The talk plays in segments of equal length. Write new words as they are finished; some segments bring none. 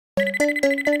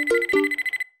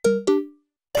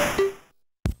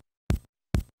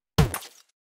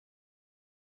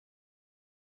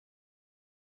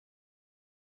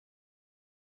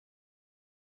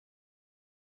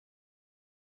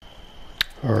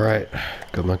Alright,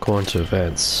 got my coin to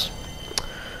advance.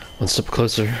 One step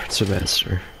closer to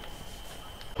master.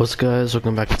 What's up guys,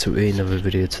 welcome back to another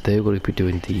video. Today we're going to be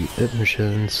doing the imp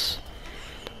missions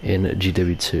in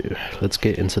GW2. Let's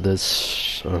get into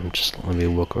this. Just let me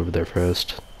walk over there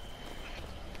first.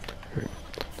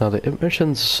 Now the imp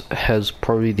missions has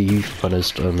probably the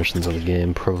funnest missions in the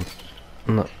game.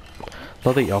 Not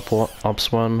the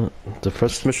ops one. The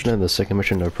first mission and the second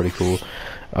mission are pretty cool.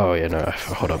 Oh yeah, no,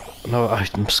 hold up. No,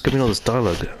 I'm skipping all this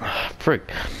dialogue.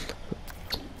 Frick.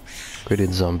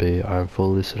 Gradient zombie. I am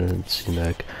fully certain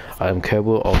C-Mac. I am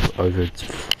capable of over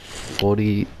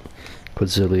 40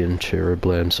 quadrillion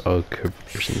cherubim's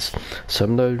conversions.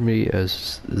 Some know me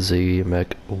as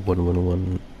Z-Mac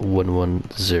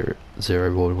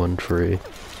 111110113.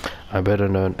 I'm better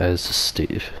known as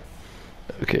Steve.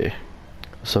 Okay.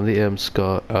 Some of the imps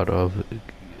got out of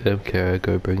MK,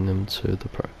 go bring them to the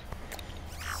park.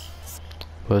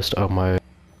 Most of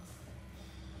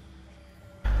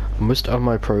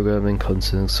my programming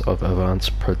consists of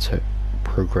advanced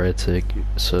programmatic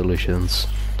solutions.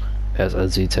 As a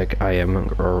Z-Tech, I am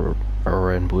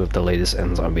around with the latest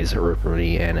end zombies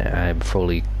recently, and I am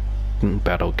fully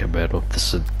battle compatible.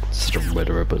 This is such a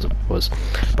weird as it was,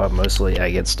 but mostly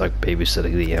I get stuck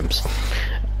babysitting the imps.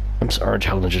 Imps are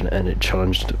challenging and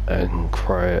challenged and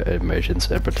require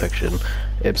emotions and protection.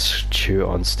 Imps chew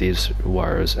on Steve's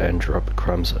wires and drop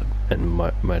crumbs in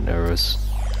my arrows.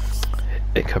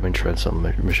 Incoming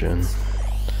transmission.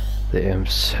 The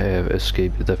imps have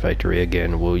escaped the factory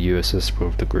again. Will you assist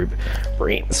with the group?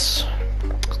 Brains.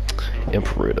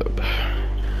 Imp right up.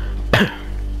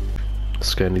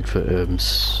 Scanning for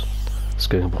imps.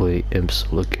 Scanning complete. Imps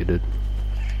located.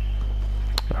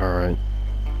 Alright.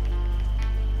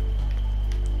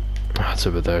 It's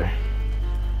over there.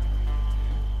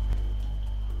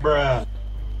 Bruh.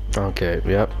 Okay,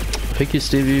 yep. Thank you,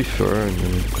 Stevie, for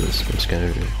this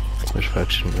scanner. Which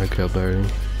faction? Okay, Barry.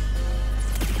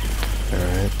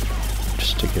 Alright.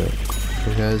 Just to go.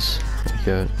 Hey guys, we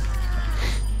got.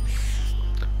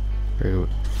 We're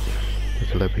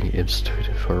collecting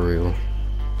institute for real.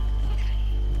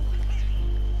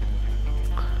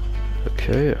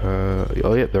 Okay,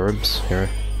 oh yeah, the imps here.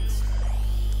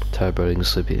 Boating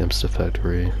sleepy imps to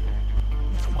factory.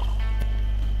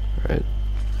 Alright.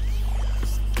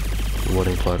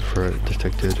 Warning plot for it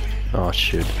detected. Oh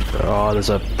shoot. Oh,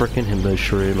 there's a frickin' himbo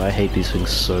shroom. I hate these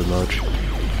things so much.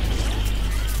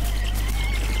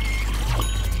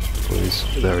 Please.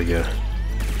 There we go.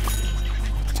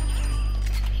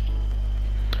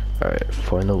 Alright,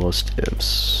 final lost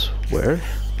imps. Where?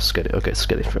 Sketty. Okay,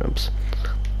 sketty for imps.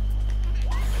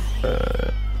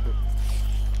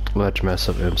 Large mass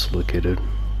of imps located.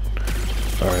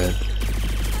 Alright.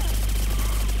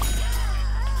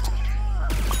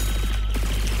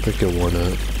 Pick a one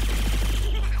up.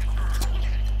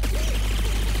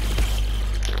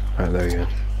 Alright, there you go.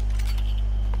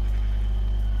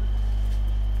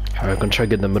 Alright, I'm gonna try to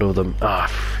get in the middle of them. Ah,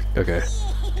 okay.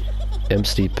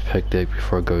 Imps deep hectic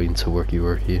before going to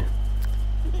worky.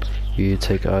 You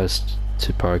take us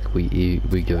to park, we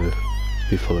go.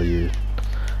 We follow you.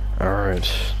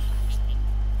 Alright.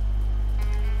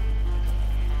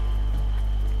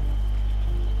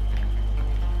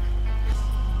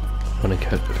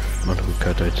 Multiple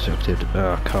cut detected.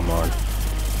 Ah, oh, come on.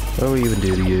 What do we even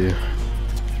do to you?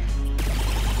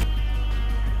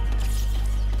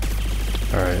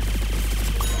 Alright.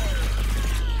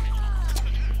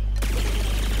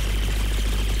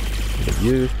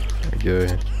 You. There you go.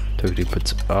 Totally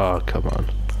puts. Ah, oh, come on.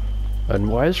 And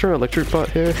why is there an electric bot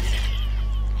here?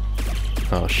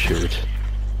 Oh shoot.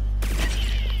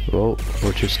 Well,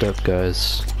 watch your step,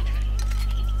 guys.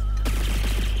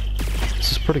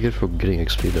 This is pretty good for getting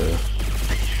XP though.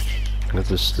 I'm gonna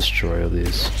just destroy all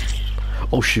these.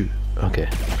 Oh shoot, okay.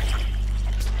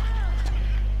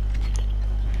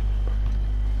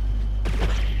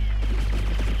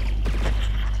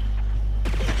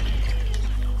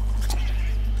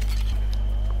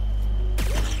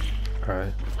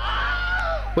 Alright.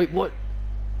 Wait, what?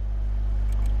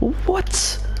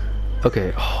 What?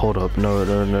 Okay, hold up. No.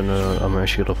 I'm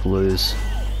actually gonna lose.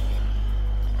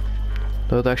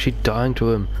 No, they're actually dying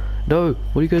to him. No!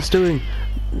 What are you guys doing?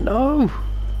 No!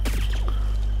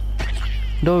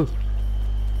 No!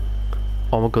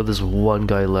 Oh my god, there's one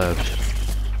guy left.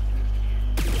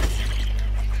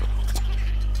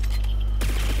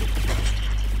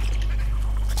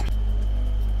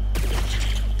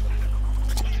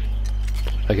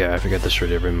 Okay, I forgot this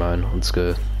shred every mine. Let's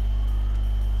go.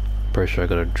 Pretty sure I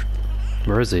got a.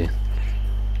 Where is he?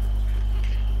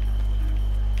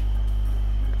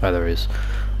 Oh, there he is.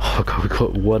 Oh god, we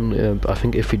got one imp. I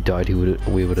think if he died,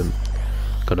 we would have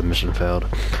got a mission failed.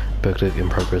 Objective in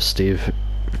progress, Steve.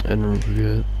 And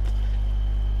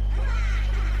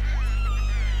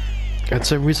for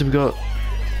some reason we got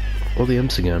all the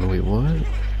M's again. Wait, what?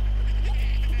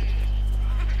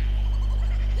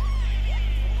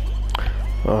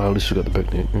 Oh, at least we got the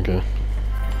picnic. Okay.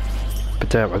 But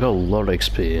damn, I got a lot of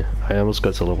XP. I almost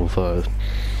got to level 5.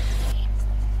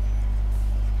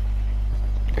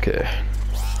 Okay.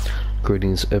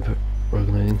 Greetings,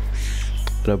 Evergreen.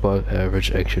 An above average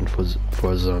action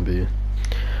for a zombie.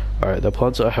 Alright, the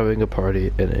plants are having a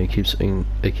party and it keeps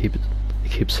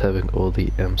having all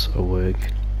the M's awake.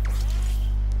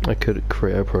 I could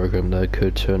create a program that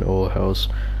could turn all house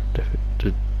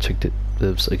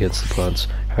detectives against the plants.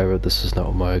 However, this is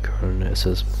not my current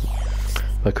assessment.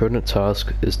 My current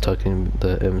task is tucking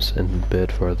the M's in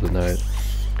bed for the night.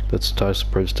 This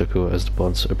task proves difficult as the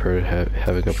plants appear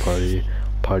having a party.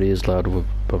 Party is loud with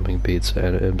bumping beats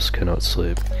and M's cannot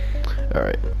sleep.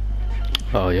 Alright.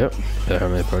 Oh, yep. They're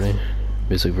having a party.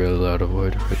 Music really loud,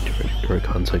 avoid direct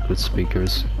contact with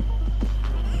speakers.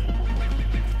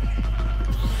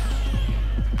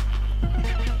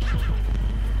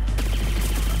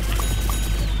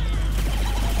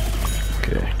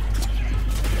 Okay.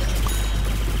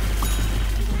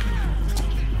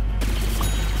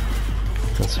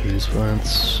 Let's see these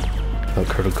plants. Oh,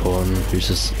 critical one.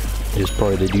 He's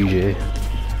probably the DJ.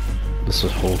 This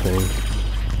is the whole thing.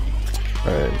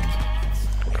 Alright.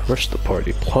 Crush the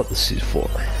party. Plot the C4.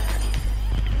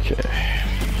 Okay.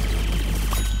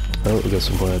 Oh, we got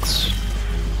some plants.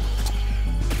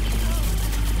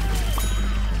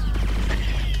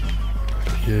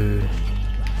 Okay.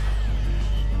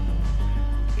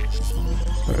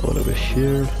 Alright, one over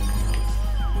here.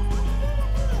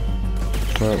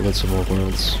 Alright, we got some more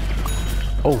plants.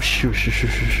 Oh shoot.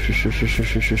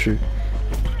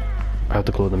 I have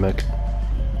to close the mech.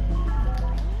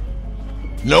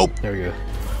 Nope. There we go.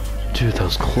 Dude, that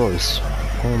was close.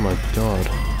 Oh my god.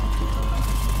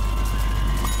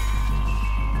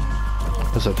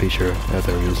 Where's that picture? Yeah,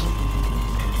 there it is.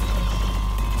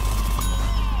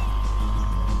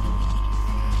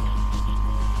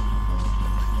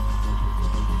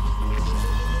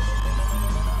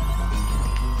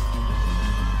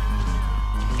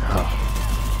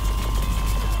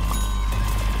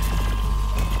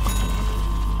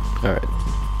 Alright,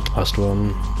 last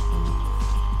one.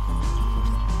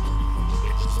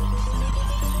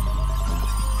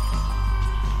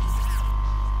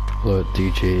 Alert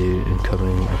DJ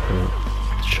incoming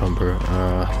chamber.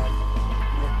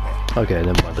 Okay,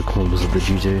 never mind, the clone was of the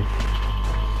DJ.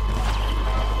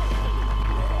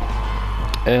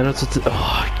 And it's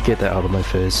get that out of my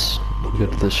face. We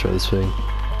gotta destroy this thing.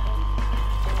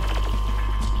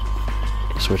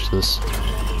 Switch this.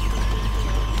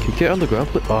 Can you get on the ground,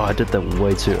 please? Oh, I did that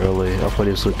way too early. I thought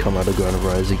he was gonna come out of the ground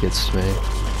right as he gets to me.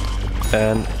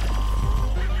 And...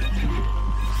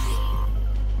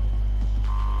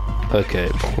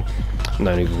 okay.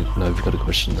 No, we've got to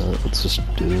question that. Let's just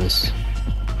do this.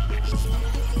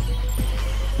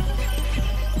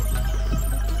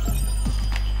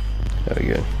 There we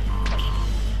go.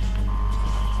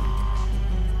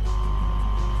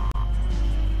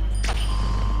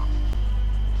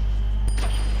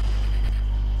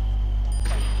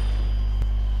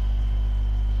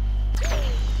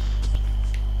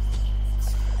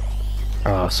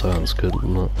 Ah, sounds good.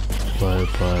 Not by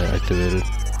activated.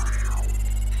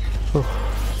 Oh.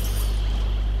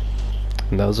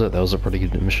 And that was it. That was a pretty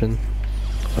good mission.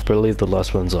 I believe the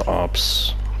last one's are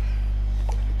ops.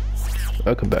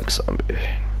 Welcome back, zombie.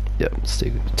 Yep, let's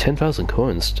take 10,000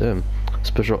 coins. Damn.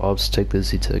 Special ops take the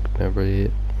Z-Tech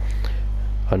memory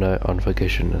on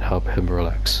vacation and help him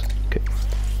relax. Okay.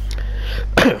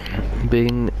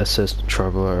 Being assessed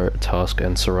traveler task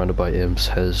and surrounded by imps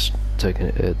has taken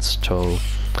its toll.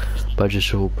 My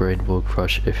digital brain will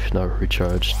crush if not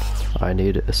recharged. I'm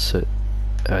in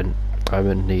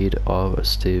need of a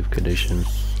stable condition.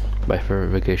 My favorite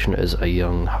vacation as a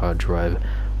young hard drive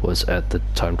was at the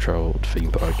time travel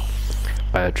theme park.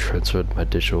 I had transferred my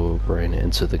digital brain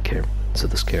into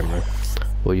this camera.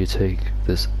 Will you take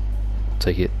this?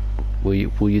 Take it. Will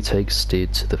you take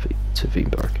Steve to the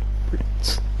theme park?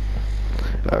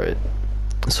 Alright,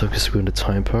 so I guess we're going to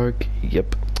time park.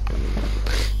 Yep.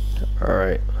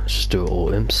 Alright, let's just do it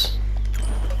all imps.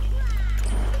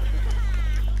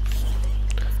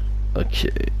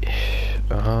 Okay.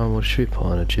 What should we put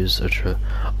on? Choose a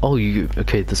oh,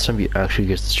 okay, this time you actually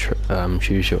get to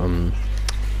choose your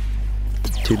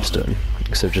tombstone.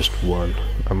 Except just one.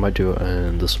 I might do it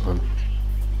in this one.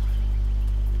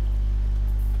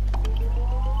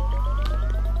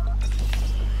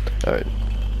 Alright.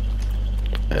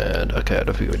 And okay, I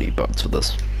don't think we need buttons for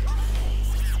this.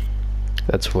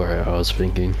 That's where I was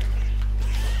thinking.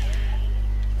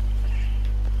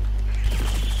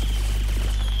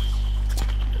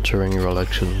 Entering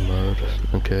election mode.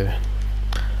 Okay.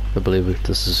 I believe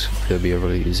this is gonna be a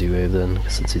really easy way then,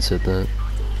 since he said that.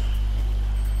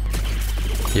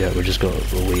 Yeah, we just got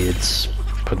weeds.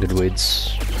 Pumpkin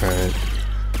weeds. Alright.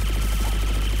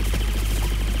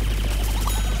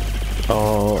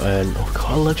 Oh, and oh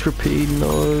god, electropede,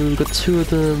 no, we got 2 of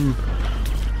them.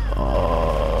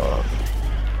 Oh.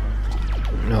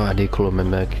 No, I need to call him my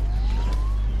mech.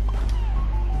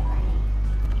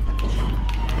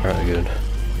 Alright, good.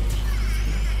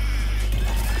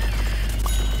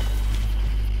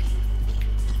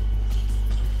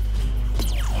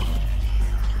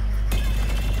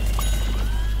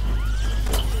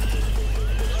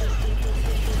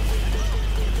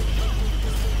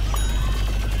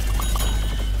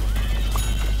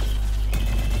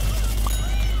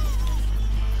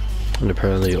 And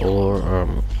apparently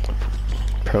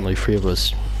apparently 3 of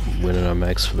us winning our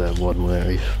max for that one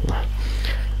where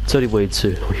it's only way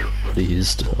too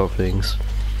pleased of things.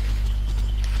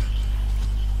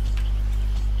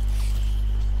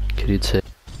 Can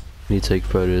you take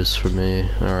photos for me?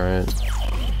 Alright.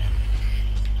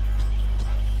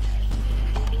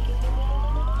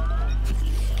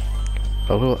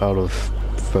 A little out of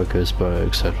focus but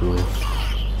acceptable.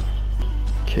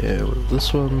 Okay,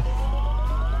 this one.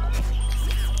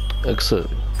 Excellent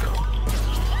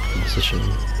position.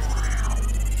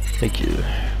 Thank you.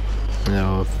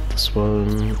 Now this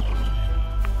one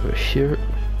over here.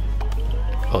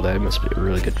 Oh, that must be a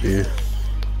really good view.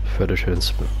 Photo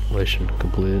translation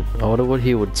complete. I wonder what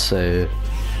he would say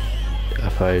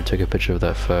if I took a picture of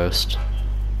that first.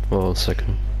 Well,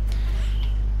 second.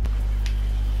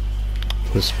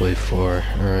 Display 4.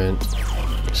 Alright.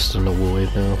 Just a normal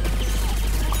wave now.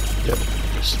 Yep.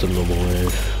 Just a normal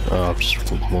wave. Oh,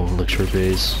 just more lecture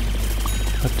bays.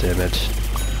 God damn it.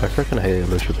 I freaking hate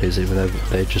lecture bays even if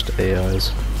they're just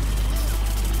AIs.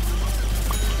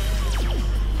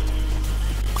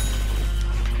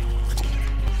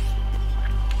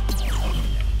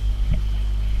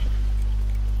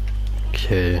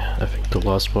 Okay, I think the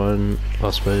last wave,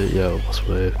 last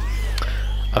wave.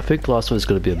 I think the last one is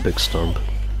going to be a big stump.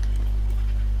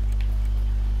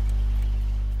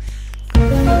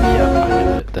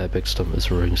 That big stump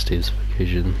is ruining Steve's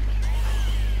vacation.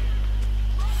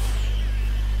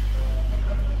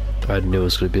 I knew it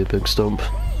was going to be a big stump.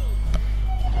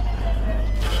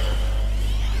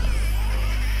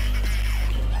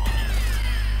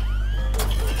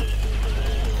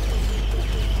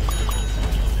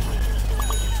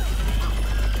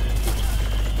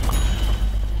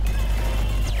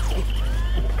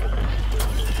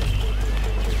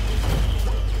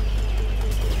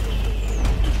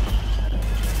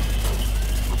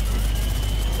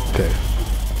 Okay.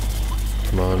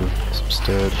 Come on, some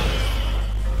stud.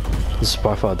 This is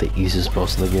by far the easiest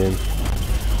boss in the game.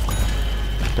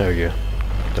 There we go.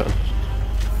 Done.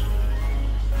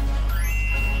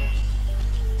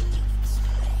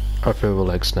 I feel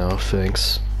relaxed now,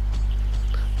 thanks.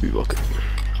 You're welcome.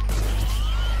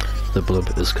 The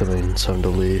blimp is coming, time to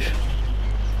leave.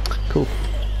 Cool.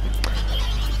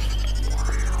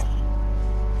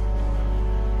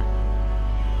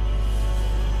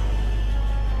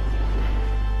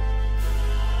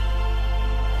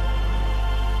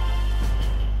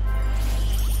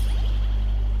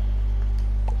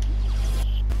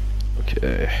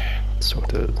 Okay, let's talk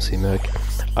to C-Mac.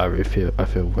 I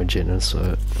feel more generous,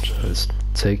 so just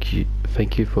thank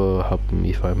you for helping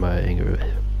me find my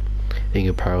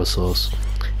anger power source.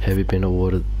 You have been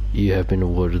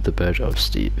awarded the badge of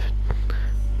Steve.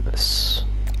 Nice.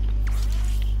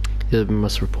 You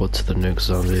must report to the next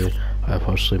zombie. I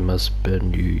unfortunately must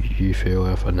bid you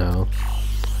farewell for now.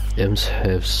 M's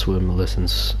have swim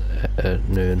lessons at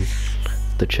noon.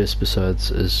 The chest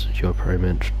besides is your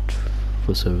payment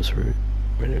for service for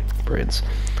brains.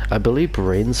 I believe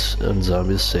brains and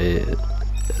zombies say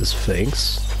as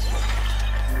thanks.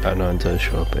 I'm not entirely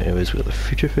sure, but anyways, we got the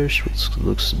future fish, which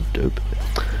looks dope.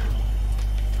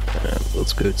 And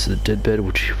let's go to the dead bed,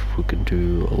 which we can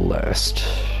do last.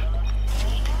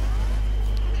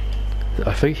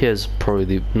 I think he has probably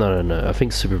the no. I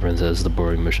think Superman has the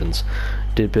boring missions.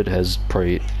 Deadbed has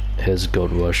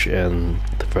Gold Rush and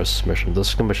the first mission. The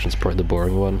second mission is probably the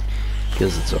boring one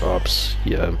because it's ops.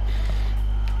 Yeah,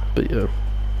 but yeah.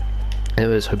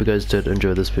 Anyways, hope you guys did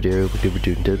enjoy this video. We're gonna be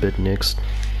doing Deadbed next.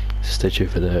 Stay tuned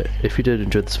for that. If you did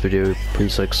enjoy this video,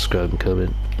 please like, subscribe, and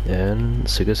comment, and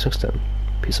see you guys next time.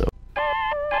 Peace out.